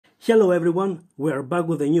Hello everyone, we are back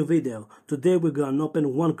with a new video. Today we're gonna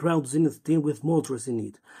open one Crown Zenith tin with Moltres in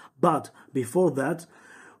it. But before that,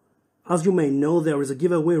 as you may know, there is a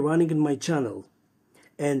giveaway running in my channel.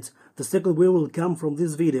 And the second way will come from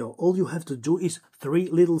this video. All you have to do is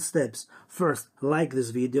 3 little steps. First, like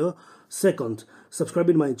this video. Second,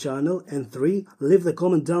 subscribe in my channel. And 3, leave the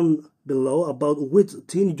comment down below about which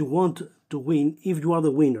tin you want to win if you are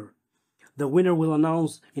the winner. The winner will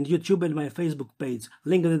announce in YouTube and my Facebook page,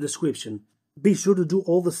 link in the description. Be sure to do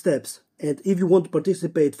all the steps, and if you want to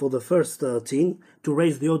participate for the first tin to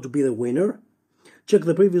raise the odds to be the winner, check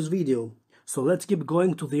the previous video. So let's keep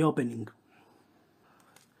going to the opening.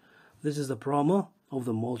 This is the promo of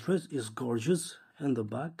the Moltres. It's gorgeous, and the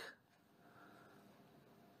back.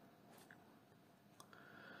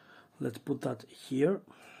 Let's put that here.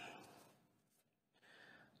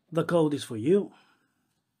 The code is for you.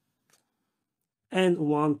 And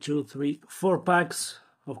 1, 2, 3, 4 packs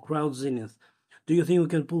of Crown Zenith. Do you think we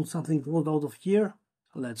can pull something gold out of here?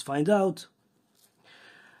 Let's find out.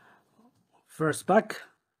 First pack.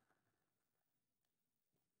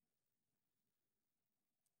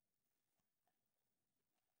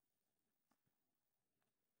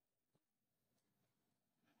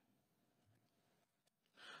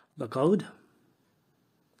 The code.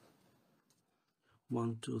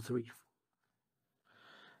 1, 2, 3.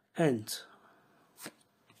 And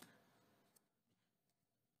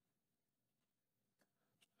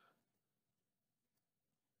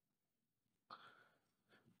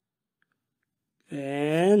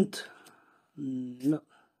no,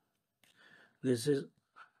 this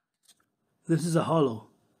is a hollow.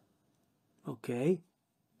 Okay,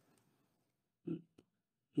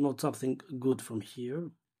 not something good from here.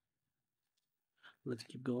 Let's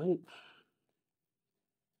keep going.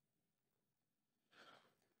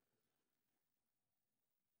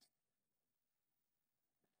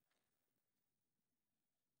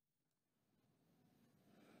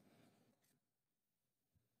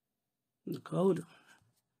 The code.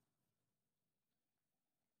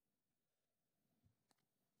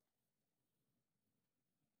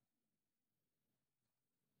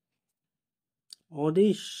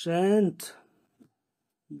 Audition.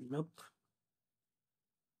 Nope.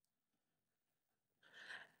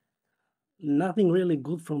 Nothing really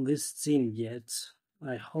good from this scene yet.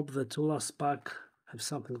 I hope the 2 last pack have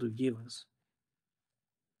something to give us.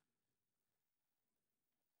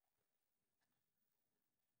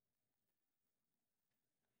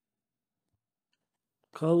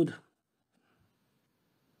 Code.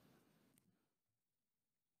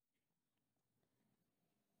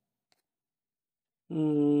 Okay,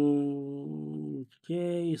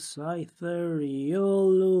 Scyther,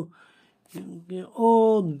 Yolo,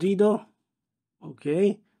 oh, Dido,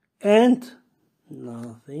 okay, and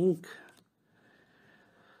nothing.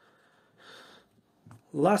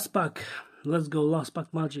 Last pack, let's go, last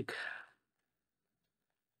pack magic.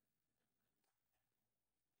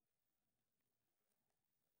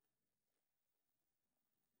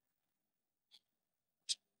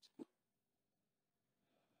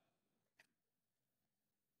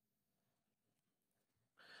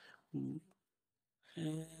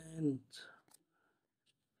 And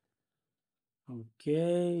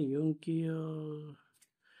okay, Yunkio,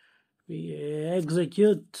 we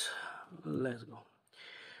execute. Let's go.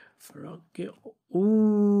 Okay.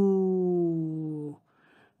 Ooh,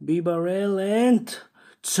 Bibarel and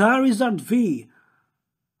Charizard V.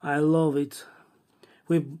 I love it.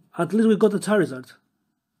 At least we got a Charizard.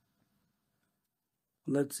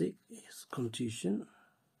 Let's see his condition.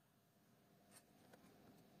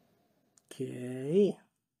 Okay,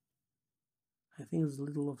 I think it's a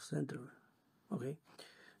little off center. Okay,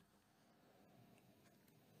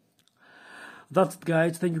 that's it,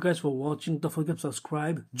 guys. Thank you guys for watching. Don't forget to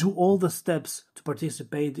subscribe. Do all the steps to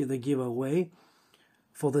participate in the giveaway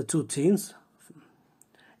for the 2 tins.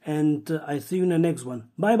 And I see you in the next one.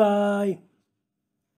 Bye bye.